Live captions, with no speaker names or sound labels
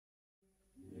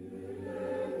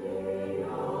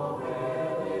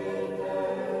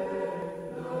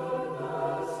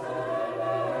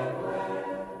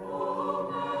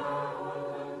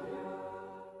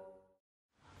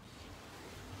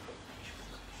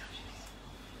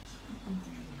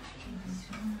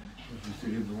nous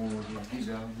célébrons aujourd'hui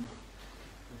là,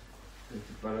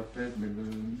 c'est pas la fête, mais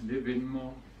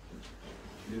l'événement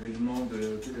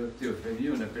de Théophanie.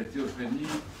 On appelle Théophanie,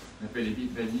 on appelle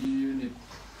Épiphanie,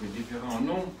 c'est différents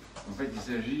noms. En fait, il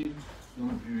s'agit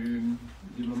donc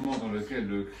du moment dans lequel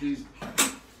le Christ,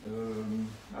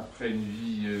 après une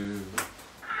vie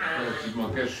relativement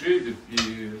cachée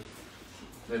depuis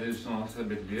sa naissance à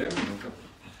Bethléem, donc,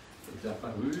 est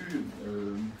apparu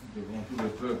devant tout le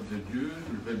peuple de Dieu,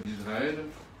 tout le peuple d'Israël,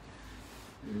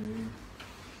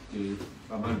 et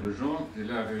pas mal de gens qui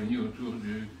étaient là réunis autour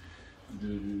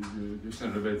de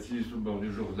Saint-Jean-Baptiste au bord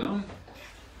du Jourdain,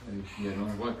 et puis un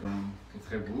endroit qui est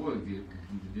très beau, avec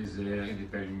du désert et des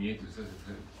palmiers, tout ça,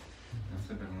 c'est un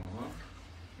très bel endroit.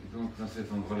 Et donc dans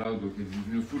cet endroit-là, donc, il y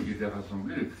a une foule qui était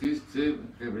rassemblée, le Christ s'est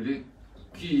révélé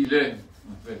qui il est,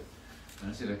 en fait.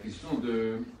 Hein, c'est la question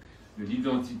de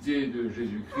l'identité de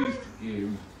Jésus-Christ qui est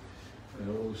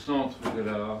au centre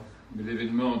de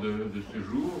l'événement de ce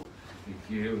jour, et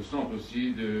qui est au centre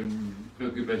aussi de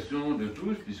préoccupation de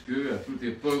tous, puisque à toute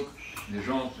époque, les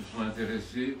gens se sont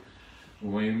intéressés,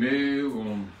 ou ont aimé,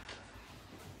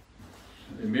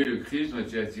 le Christ, ont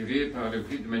été attirés par le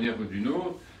Christ de manière ou d'une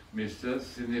autre, mais ça,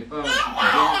 ce n'est pas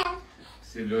suffisant.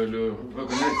 C'est le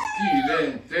reconnaître qui il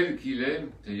est, tel qu'il est,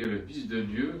 c'est-à-dire le Fils de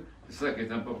Dieu. C'est ça qui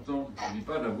est important. Il ne suffit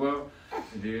pas d'avoir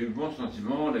des bons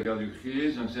sentiments à l'égard du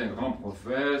Christ, c'est un grand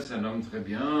prophète, c'est un homme très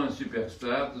bien, un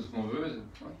superstar, tout ce qu'on veut.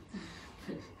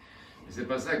 Et c'est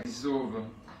pas ça qui sauve.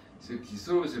 Ce qui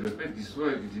sauve, c'est le fait qu'il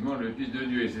soit effectivement le Fils de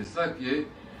Dieu. Et c'est ça qui est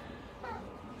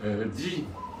dit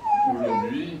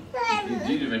aujourd'hui, qui est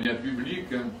dit de manière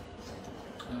publique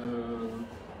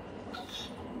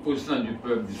au sein du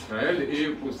peuple d'Israël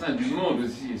et au sein du monde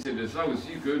aussi. Et c'est de ça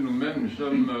aussi que nous-mêmes, nous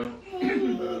sommes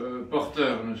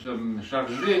porteurs, nous sommes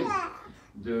chargés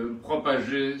de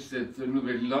propager cette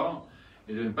nouvelle-là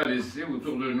et de ne pas laisser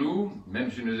autour de nous,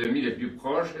 même chez nos amis les plus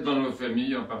proches et dans nos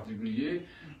familles en particulier,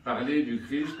 parler du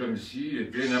Christ comme s'il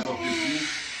était n'importe qui,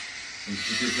 comme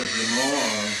si c'était simplement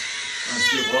un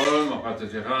surhomme, enfin,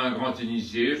 etc., un grand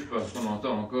initié, je ne sais pas ce qu'on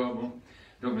entend encore. Bon.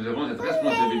 Donc nous avons cette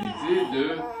responsabilité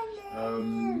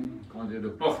de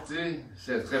porter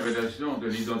cette révélation de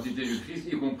l'identité du Christ,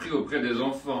 y compris auprès des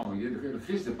enfants. Le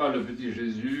Christ, ce n'est pas le petit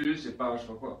Jésus, c'est pas je sais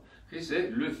pas quoi. Christ,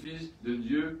 c'est le Fils de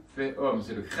Dieu fait homme.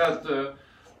 C'est le Créateur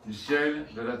du ciel,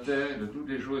 de la terre, de toutes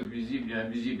les choses visibles et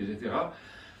invisibles, etc.,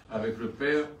 avec le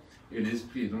Père et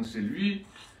l'Esprit. Donc c'est lui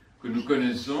que nous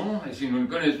connaissons, et si nous ne le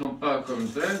connaissons pas comme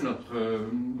tel,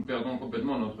 nous perdons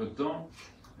complètement notre temps,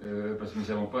 parce que nous ne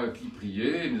savons pas qui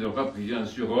prier, nous n'avons pas prié un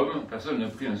surhomme, personne n'a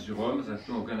pris un surhomme, ça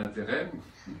n'a aucun intérêt,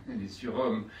 les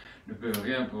surhommes ne peuvent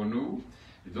rien pour nous,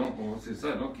 et donc c'est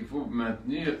ça donc qu'il faut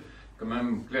maintenir quand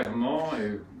même clairement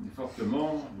et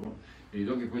fortement, bon. Et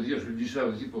donc il faut dire, je dis ça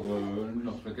aussi pour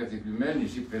notre catéchumène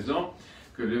ici présent,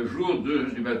 que le jour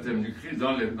du baptême du Christ,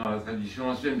 dans la tradition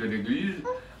ancienne de l'Église,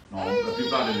 dans la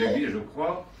plupart des églises, je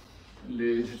crois,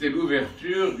 c'était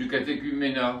l'ouverture du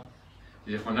catéchuménat.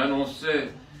 C'est-à-dire qu'on annonçait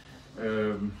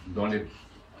dans les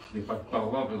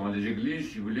paroisses, dans les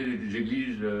églises, si vous voulez, les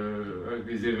églises avec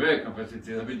les évêques, en fait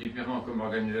c'était un peu différent comme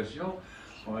organisation.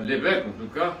 L'évêque, en tout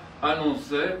cas,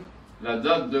 annonçait la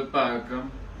date de Pâques, hein,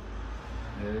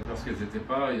 parce qu'il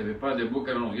n'y avait pas des beaux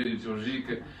calendriers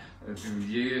liturgiques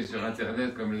publiés sur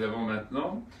Internet comme nous avons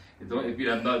maintenant. Et puis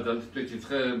la date était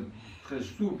très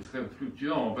souple, très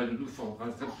fluctuant, pas du tout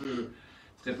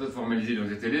très peu formalisé. Donc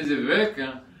c'était les évêques,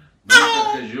 hein, dans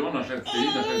chaque région, dans chaque pays,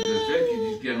 dans chaque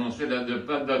diocèse, qui annonçaient la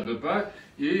date de Pâques,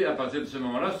 et à partir de ce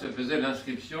moment-là, se faisait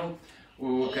l'inscription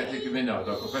au catéchuménat.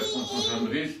 Donc en fait, François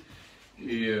Brice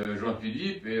et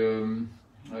Jean-Philippe et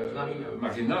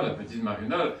Marina, la petite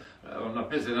Marina, on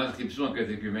appelle cette inscription au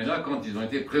catéchuménat quand ils ont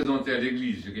été présentés à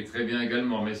l'église, ce qui est très bien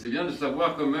également. Mais c'est bien de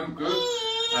savoir quand même que,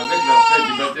 avec la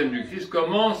fête du baptême du Christ,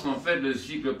 commence en fait le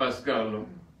cycle pascal.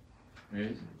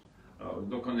 Oui. Alors,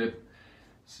 donc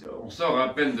on sort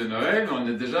à peine de Noël,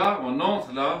 on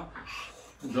entre là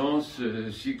dans ce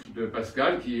cycle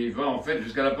pascal qui va en fait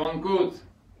jusqu'à la Pentecôte.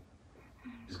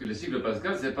 Parce que le cycle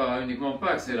pascal, c'est pas uniquement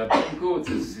Pâques, c'est la Pentecôte,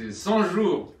 c'est 100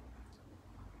 jours.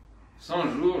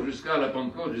 100 jours jusqu'à la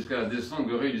Pentecôte, jusqu'à la descente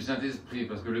glorieuse du Saint-Esprit.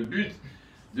 Parce que le but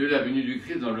de la venue du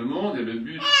Christ dans le monde et le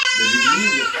but de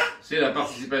l'Église, c'est la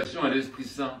participation à l'Esprit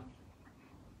Saint.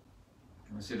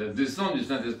 C'est la descente du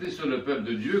Saint-Esprit sur le peuple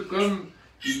de Dieu, comme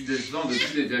il descend de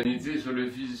toute l'éternité sur le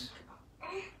Fils.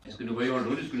 Et ce que nous voyons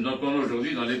aujourd'hui, ce que nous entendons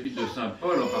aujourd'hui dans l'Épître de Saint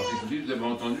Paul en particulier, vous avez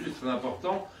entendu, c'est très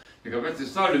important, c'est qu'en fait c'est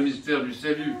ça le mystère du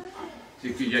salut.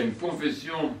 C'est qu'il y a une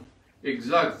confession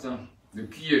exacte de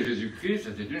qui est Jésus-Christ,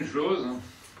 c'est une chose.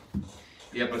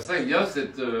 Et après ça, il y a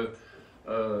cette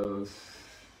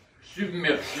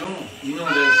submersion,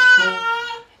 inondation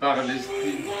par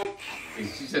l'esprit. Et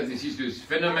si ce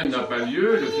phénomène n'a pas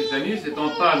lieu, le christianisme est en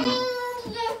panne.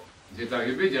 C'est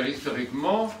arrivé, dire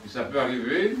historiquement, et ça peut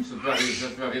arriver, ça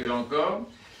peut arriver encore,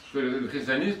 que le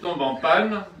christianisme tombe en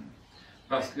panne,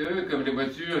 parce que, comme les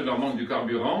voitures, il leur manque du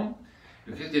carburant,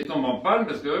 le christianisme tombe en panne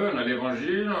parce qu'on a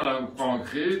l'évangile, on croit en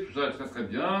Christ, tout ça est très très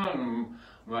bien,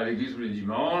 on va à l'église tous les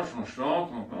dimanches, on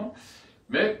chante,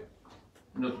 mais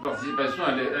notre participation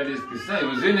à l'Esprit Saint et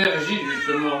aux énergies,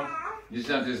 justement, du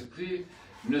Saint-Esprit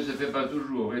ne se fait pas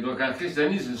toujours. Et donc un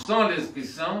christianisme sans l'Esprit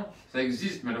Saint, ça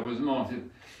existe malheureusement.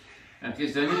 Un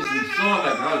christianisme sans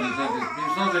la grâce du Saint-Esprit,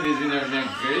 sans les énergies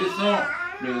créées,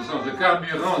 sans le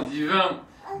carburant divin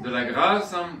de la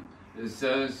grâce,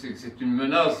 c'est une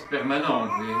menace permanente.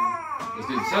 Et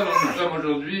c'est de ça dont nous sommes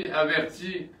aujourd'hui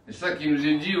avertis. Et ça qui nous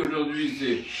est dit aujourd'hui,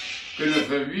 c'est que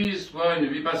notre vie soit une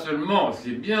vie pas seulement,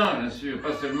 c'est bien sûr,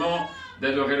 pas seulement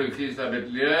d'adorer le Christ à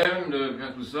Bethléem, de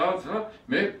faire tout ça,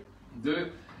 mais de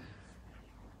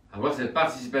avoir cette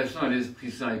participation à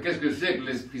l'Esprit Saint. Et qu'est-ce que c'est que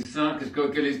l'Esprit Saint?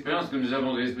 Quelle expérience que nous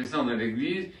avons de l'Esprit Saint dans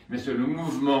l'Église? Mais c'est le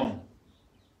mouvement,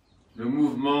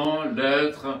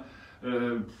 l'être,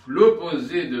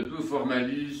 l'opposé de tout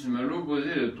formalisme,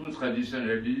 l'opposé de tout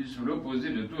traditionnalisme, l'opposé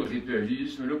de tout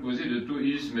ritualisme, l'opposé de tout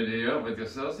isme d'ailleurs, on va dire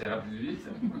ça, c'est rapide vite.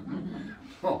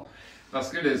 Bon,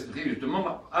 parce que l'Esprit,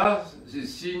 justement, a ces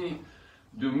signes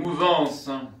de mouvance,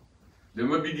 de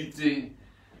mobilité,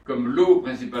 comme l'eau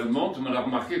principalement. Tout le monde a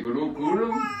remarqué que l'eau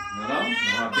coule, voilà,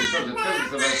 on a remarqué ça, c'est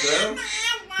très observateur.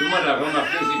 Tout le monde a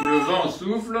remarqué aussi que le vent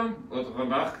souffle, votre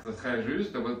remarque, c'est très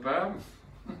juste de votre part.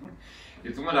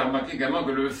 Et tout le monde a remarqué également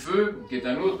que le feu, qui est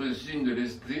un autre signe de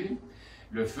l'esprit,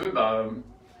 le feu,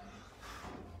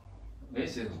 oui,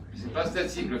 c'est pas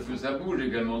statique, le feu, ça bouge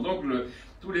également. Donc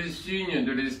tous les signes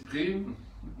de l'esprit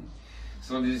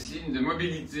sont des signes de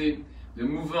mobilité, de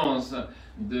mouvance,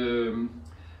 je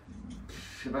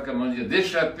sais pas comment dire,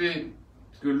 d'échapper,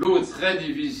 parce que l'eau est très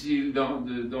difficile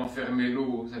d'enfermer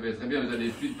l'eau. Vous savez très bien, vous avez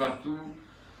des fuites partout.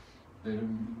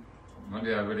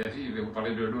 Demandez à Valérie, je vais vous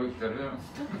parler de l'eau tout à l'heure.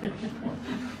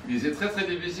 Mais c'est très très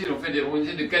difficile, on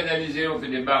essaie de canaliser, on fait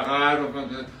des barrages, on fait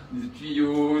des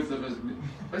tuyaux, c'est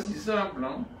pas si simple,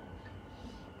 hein.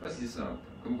 Pas si simple.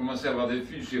 Comme vous commencez à avoir des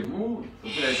fuites chez vous,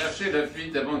 il faut aller chercher la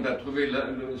fuite avant de la trouver.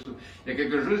 Il y a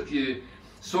quelque chose qui est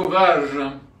sauvage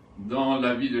dans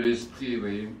la vie de l'esprit, vous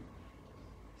voyez.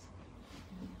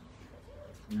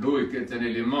 L'eau est un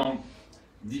élément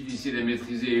difficile à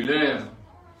maîtriser, et l'air,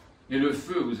 et le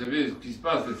feu, vous savez ce qui se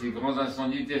passe, ces grands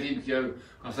incendies terribles qu'il y a,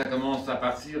 quand ça commence à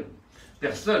partir,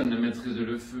 personne ne maîtrise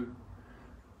le feu.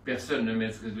 Personne ne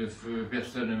maîtrise le feu,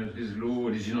 personne ne maîtrise l'eau,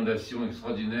 les inondations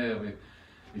extraordinaires,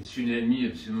 les tsunamis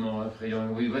absolument effrayants.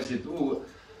 Oui, cette eau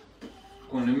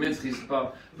qu'on ne maîtrise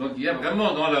pas. Donc il y a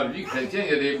vraiment dans la vie chrétienne,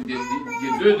 il y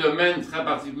a deux domaines très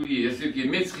particuliers. Il y a ce qui est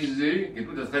maîtrisé, qui est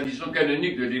toute la tradition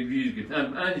canonique de l'Église, qui est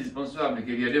indispensable,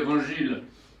 qui est lié à l'Évangile,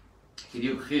 qui est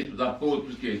lié au Christ, aux apôtres,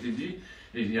 tout ce qui a été dit.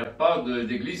 Et il n'y a pas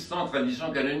d'Église sans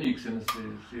tradition canonique.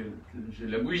 C'est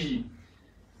la bouillie,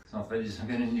 sans tradition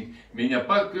canonique. Mais il n'y a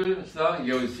pas que ça, il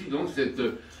y a aussi donc cette,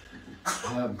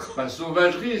 pas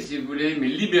sauvagerie si vous voulez, mais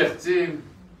liberté,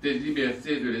 cette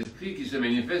liberté de l'esprit qui se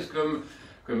manifeste comme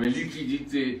une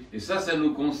liquidité. Et ça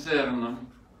nous concerne.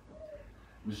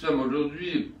 Nous sommes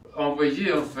aujourd'hui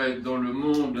envoyés en fait dans le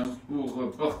monde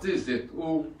pour porter cette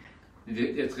eau,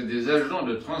 être des agents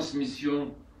de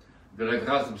transmission de la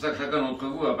grâce. C'est pour ça que chacun d'entre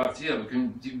vous va partir avec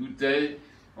une petite bouteille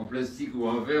en plastique ou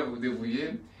en verre, vous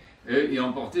débrouillez, et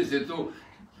emporter cette eau.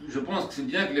 Je pense que c'est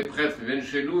bien que les prêtres viennent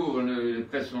chez nous, les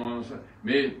prêtres sont...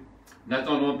 mais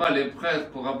n'attendons pas les prêtres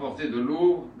pour apporter de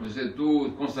l'eau, de cette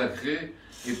eau consacrée,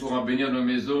 et pour en bénir nos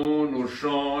maisons, nos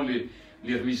champs,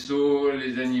 les ruisseaux,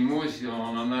 les animaux, si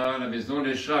on en a à la maison,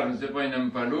 les chats, je ne sais pas, ils n'aiment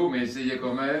pas l'eau, mais essayez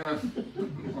quand même.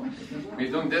 Mais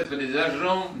donc d'être des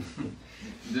agents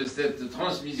de cette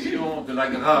transmission de la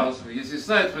grâce. Et c'est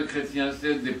ça être chrétien,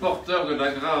 c'est être des porteurs de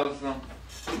la grâce,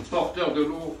 des porteurs de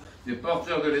l'eau, des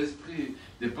porteurs de l'esprit,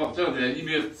 des porteurs de la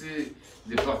liberté,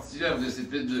 des porteurs de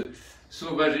cette espèce de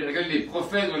sauvagerie. Regardez, les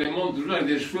prophètes, on les montre toujours avec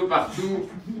des cheveux partout,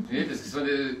 parce qu'ils sont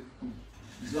des...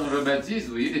 Jean-Baptiste,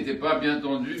 vous voyez, il n'était pas bien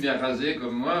tondu, bien rasé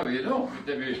comme moi, vous voyez, non,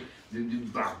 il avait des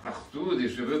barres partout, des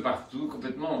cheveux partout,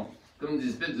 complètement comme des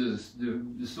espèces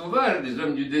de sauvages, des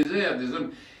hommes du désert,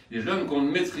 des hommes qu'on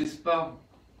ne maîtrise pas.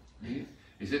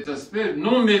 Et cet aspect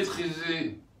non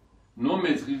maîtrisé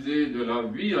de la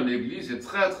vie en Église, c'est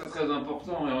très très très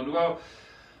important, et on doit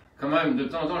quand même de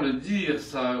temps en temps le dire,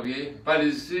 ça, vous voyez, pas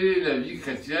laisser la vie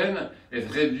chrétienne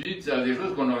être réduite à des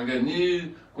choses qu'on organise,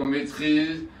 qu'on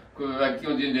maîtrise, à qui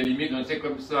on dit des limites, on sait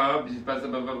comme ça, puis c'est pas ça,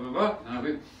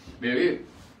 mais oui,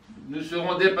 nous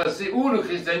serons dépassés, ou le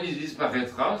christianisme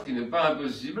disparaîtra, ce qui n'est pas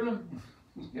impossible.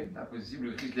 Ce n'est pas possible,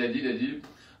 le Christ l'a dit,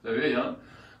 vous savez, hein,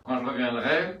 quand je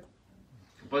reviendrai,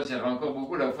 je pense qu'il y aura encore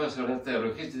beaucoup la foi sur la terre.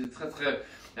 Le Christ était très,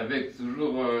 avec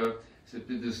toujours cette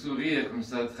espèce de sourire comme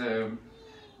ça,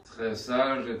 très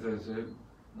sage,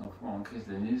 enfant en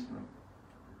christianisme.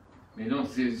 Mais donc,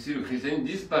 si le christianisme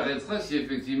disparaîtra, si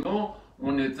effectivement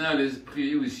on éteint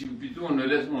l'esprit, ou si plutôt on ne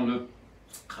laisse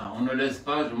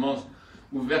pas, je pense,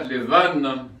 ouvertes les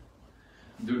vannes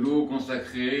de l'eau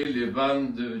consacrée, les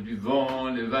vannes du vent,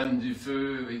 les vannes du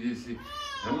feu, c'est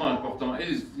vraiment important. Et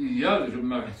il y a, je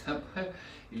m'arrête après,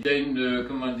 il y a une,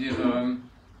 comment dire,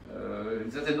 une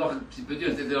certaine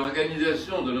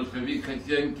organisation de notre vie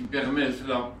chrétienne qui permet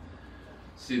cela.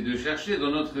 C'est de chercher dans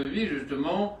notre vie,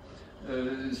 justement,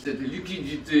 cette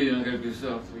liquidité, en quelque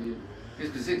sorte.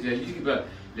 Qu'est-ce que c'est que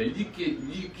la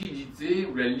liquidité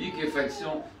ou la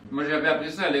liquéfaction? Moi, j'avais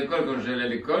appris ça à l'école quand j'allais à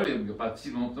l'école, il n'y a pas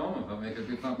si longtemps, enfin, il y a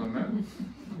quelques temps quand même.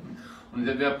 On nous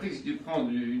avait appris que si tu prends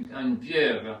une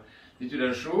pierre et tu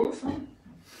la chauffes,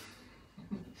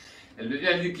 elle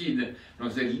devient liquide.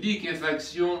 Donc, cette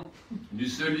liquéfaction du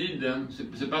solide, hein,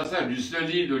 ce passage du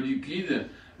solide au liquide,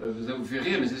 ça vous fait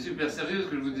rire, mais c'est super sérieux ce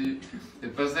que je vous dis. Le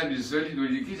passage du solide au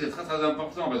liquide, c'est très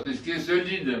important, parce que ce qui est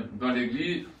solide dans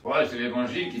l'église, ouais, c'est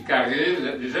l'évangile qui est carré.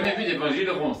 J'ai jamais vu d'évangile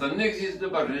rond, ça n'existe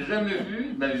pas. Je n'ai jamais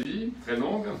vu, ma vie, très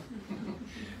longue,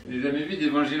 je n'ai jamais vu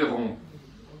d'évangile rond.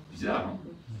 Bizarre, hein?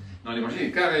 Non, l'évangile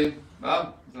est carré.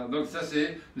 Ah, donc ça,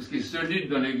 c'est ce qui est solide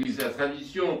dans l'église, c'est la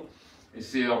tradition, et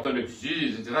c'est orthodoxie,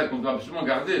 etc., qu'on doit absolument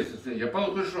garder. Il n'y a pas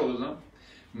autre chose. Hein.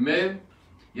 Mais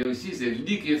il y a aussi cette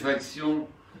liquéfaction,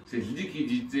 cette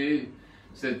liquidité,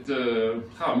 cette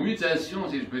mutation,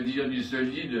 si je peux dire, du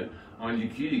solide en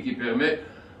liquide, et qui permet,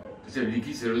 c'est le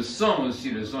liquide, c'est le sang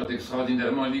aussi, le sang est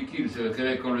extraordinairement liquide, c'est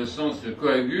vrai que quand le sang se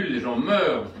coagule, les gens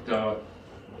meurent, parce que tu as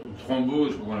une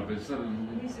thrombose, je sais pas comment on appelle ça.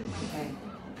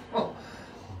 Oh,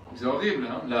 c'est horrible,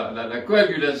 hein. La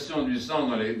coagulation du sang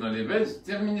dans les veines, c'est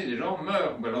terminé, les gens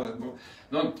meurent.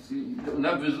 Donc, on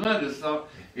a besoin de ça,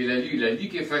 et la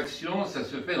liquéfaction, ça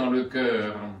se fait dans le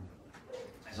cœur.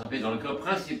 Ça se fait dans le cœur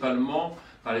principalement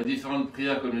par les différentes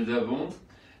prières que nous avons,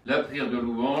 la prière de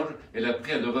louange et la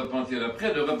prière de repentir. La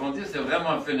prière de repentir, c'est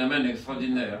vraiment un phénomène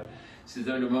extraordinaire. C'est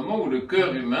le moment où le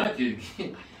cœur humain, qui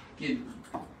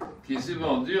est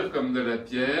souvent dur comme de la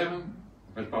pierre,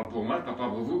 je parle pour moi, je parle pas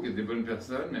pour vous, qui êtes des bonnes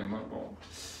personnes, mais moi, bon.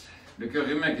 Le cœur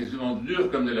humain qui est souvent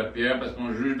dur comme de la pierre, parce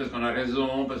qu'on juge, parce qu'on a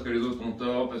raison, parce que les autres ont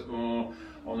tort, parce qu'on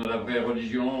a la vraie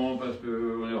religion, parce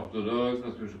qu'on est orthodoxe,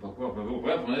 parce que je sais pas quoi, enfin bon,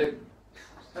 bref, on est...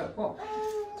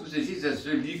 Tout ceci, ça se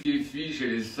liquéfie chez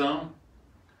les saints,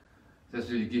 ça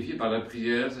se liquéfie par la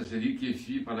prière, ça se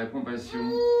liquéfie par la compassion,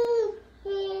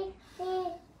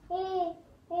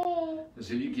 ça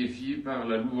se liquéfie par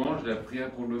la louange, la prière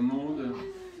pour le monde.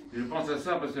 Et je pense à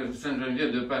ça parce que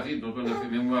Sainte-Geneviève de Paris, dont on a fait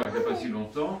mémoire il n'y a pas si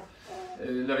longtemps,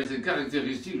 elle avait cette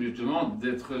caractéristique justement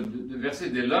de verser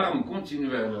des larmes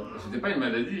continuelles. C'était pas une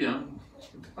maladie, hein.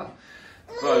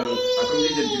 Comme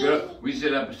disait le psychologue, oui,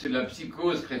 c'est la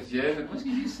psychose chrétienne. Comment est-ce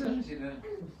qu'il dit ça?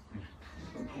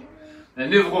 La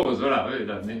névrose, voilà, oui,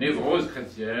 la névrose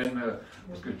chrétienne,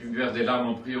 parce que tu verses des larmes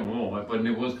en priant. Bon, on n'a pas de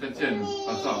névrose chrétienne, c'est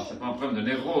pas ça, c'est pas un problème de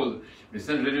névrose. Mais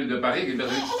Sainte-Geneviève de Paris, qui est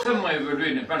extrêmement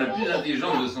évoluée, n'est pas la plus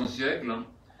intelligente de son siècle, hein.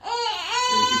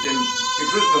 C'était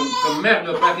quelque chose comme mère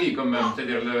de Paris, quand même,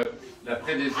 c'est-à-dire la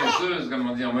prédécesseuse, comme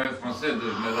on dit en mauvais français,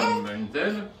 de Madame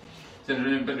Untel,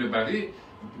 Sainte-Geneviève de Paris.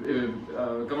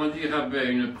 Comment dire,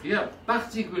 avait une prière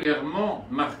particulièrement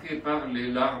marquée par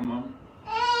les larmes,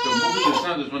 comme beaucoup de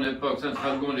saints de son époque, Sainte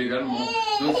Radegonde également.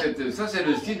 Donc ça c'est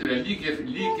le style de la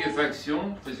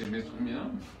liquéfaction, c'est je m'exprime bien,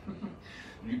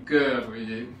 du cœur, vous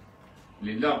voyez,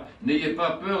 les larmes. N'ayez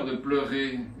pas peur de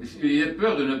pleurer, ayez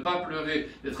peur de ne pas pleurer.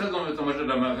 Il y a très longtemps, moi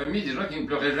dans ma famille, des gens qui ne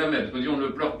pleuraient jamais, parce qu'on dit on ne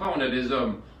pleure pas, on a des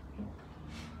hommes.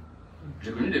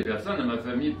 J'ai connu des personnes de ma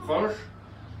famille proche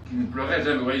qui ne pleuraient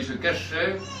jamais. Vous voyez, ils se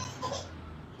cachaient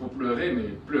pour pleurer, mais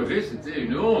pleurer c'était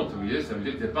une honte, vous voyez, ça veut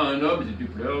dire que tu n'es pas un homme si tu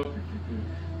pleures,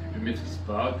 tu ne maîtrises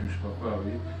pas, tu ne sais pas quoi, vous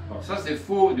voyez. Alors ça c'est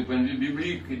faux du point de vue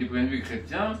biblique et du point de vue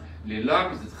chrétien, les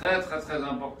larmes c'est très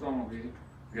important, vous voyez.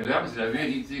 Les larmes c'est la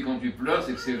vérité, quand tu pleures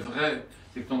c'est que c'est vrai,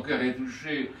 c'est que ton cœur est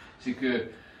touché, c'est que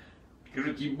quelque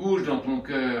chose qui bouge dans ton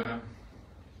cœur,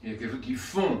 il y a quelque chose qui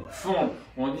fond,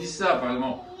 on dit ça par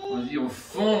exemple, on dit au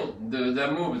fond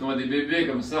d'amour, parce qu'on a des bébés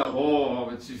comme ça, oh,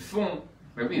 tu fonds.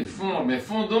 Ben oui, mais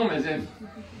fondons, mes amis.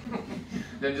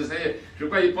 Ça y est, je ne veux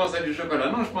pas y penser à du chocolat.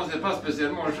 Non, je ne pensais pas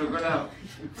spécialement au chocolat.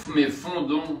 Mais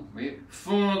fondons, oui,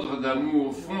 fondre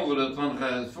d'amour, fondre de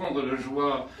tendresse, fondre de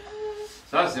joie.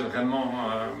 Ça, c'est vraiment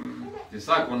C'est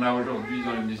ça qu'on a aujourd'hui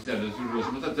dans le mystère de ce jour.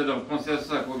 C'est pour ça que tout à l'heure, pensez à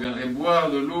ça, qu'on viendrait boire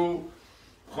de l'eau,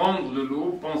 prendre de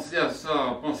l'eau, pensez à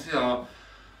ça, pensez à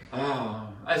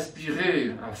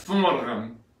aspirer, à fondre,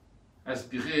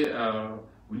 aspirer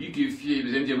ou liquéfier. Vous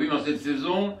allez me dire, oui, mais en cette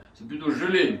saison, c'est plutôt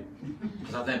gelé.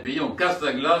 Dans certains pays, on casse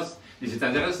la glace, et c'est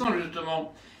intéressant,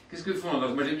 justement. Qu'est-ce que font?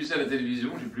 Alors, moi, j'ai vu ça à la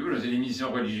télévision, je ne sais plus où, dans une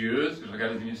émission religieuse, je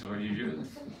regardais une émission religieuse.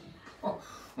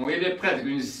 On voyait des prêtres avec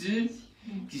une scie,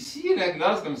 qui scie la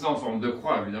glace comme ça en forme de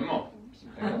croix, évidemment.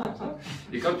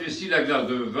 Et quand tu scies la glace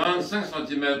de 25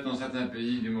 cm dans certains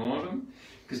pays du monde,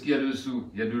 qu'est-ce qu'il y a dessous?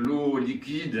 Il y a de l'eau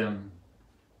liquide.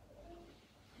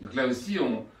 Donc là aussi,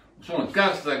 soit on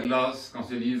casse la glace quand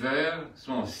c'est l'hiver,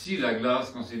 soit on scie la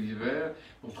glace quand c'est l'hiver,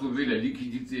 pour trouver la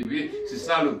liquidité. Vous voyez, c'est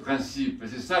ça le principe,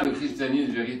 c'est ça le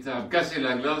christianisme véritable. Casser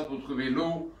la glace pour trouver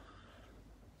l'eau.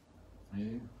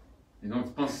 Et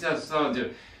donc pensez à ça, dire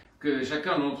que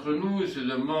chacun d'entre nous se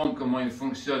demande comment il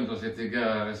fonctionne dans cet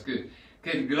égard.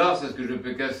 Quelle glace est-ce que je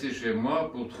peux casser chez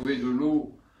moi pour trouver de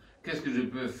l'eau? Qu'est-ce que je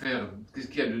peux faire? Qu'est-ce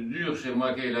qu'il y a de dur chez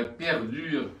moi? Quelle est la pierre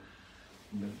dure?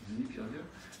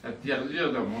 La pierre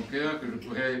dure dans mon cœur que je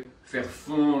pourrais faire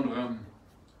fondre.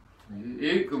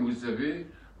 Et comme vous savez,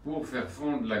 pour faire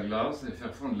fondre la glace, et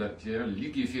faire fondre la pierre,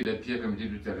 liquéfier la pierre comme je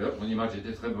disais tout à l'heure, mon image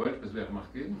était très bonne, je sais pas si vous avez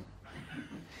remarqué.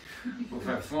 Pour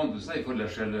faire fondre ça, il faut de la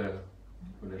chaleur.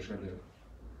 Il faut de la chaleur.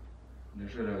 La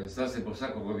chaleur. Et ça, c'est pour ça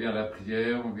qu'on revient à la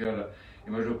prière, Et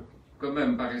moi, quand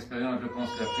même, par expérience, je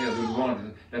pense que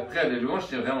la prière de louange,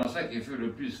 c'est vraiment ça qui fait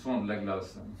le plus fondre la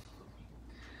glace.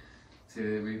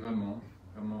 C'est, oui, vraiment.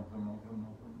 Moi,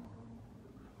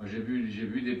 j'ai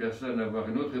vu des personnes avoir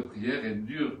une autre prière et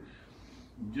dure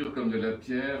comme de la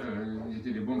pierre. Ils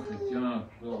étaient des bons chrétiens,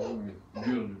 mais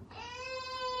durs.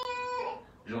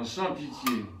 J'en sens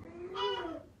pitié.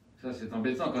 Ça, c'est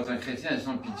embêtant. Quand un chrétien est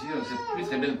sans pitié, on ne sait plus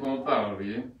très bien de quoi on parle, vous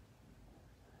voyez.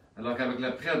 Alors qu'avec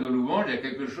la prière de louange, il y a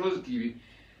quelque chose qui...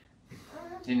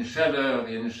 Il y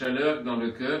a une chaleur dans le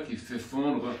cœur qui fait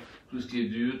fondre tout ce qui est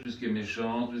dur, tout ce qui est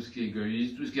méchant, tout ce qui est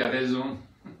égoïste, tout ce qui a raison.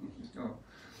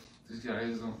 Tout ce qui a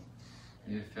raison.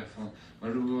 Et faire fondre.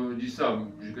 Moi, je vous dis ça,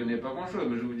 je ne connais pas grand-chose,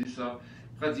 mais je vous dis ça.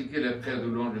 Pratiquez la prière de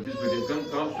louange le plus possible,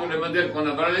 comme sur le modèle qu'on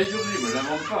a dans la liturgie. Moi, je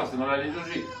n'invente pas, c'est dans la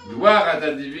liturgie. Gloire à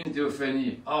ta divine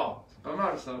Théophanie. Oh, c'est pas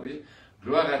mal ça, oui.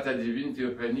 Gloire à ta divine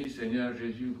Théophanie, Seigneur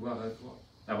Jésus, gloire à toi.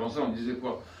 Avant ça, on disait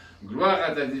quoi? Gloire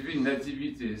à ta divine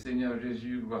nativité, Seigneur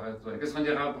Jésus, gloire à toi. Qu'est-ce qu'on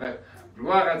dira après?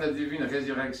 Gloire à ta divine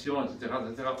résurrection, etc.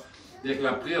 C'est-à-dire que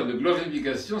la prière de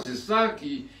glorification, c'est ça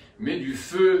qui met du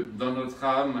feu dans notre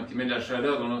âme, qui met de la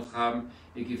chaleur dans notre âme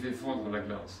et qui fait fondre la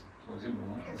glace. C'est bon,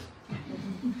 hein?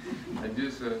 À Dieu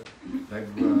soit la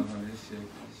gloire dans les siècles.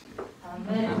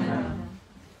 Amen.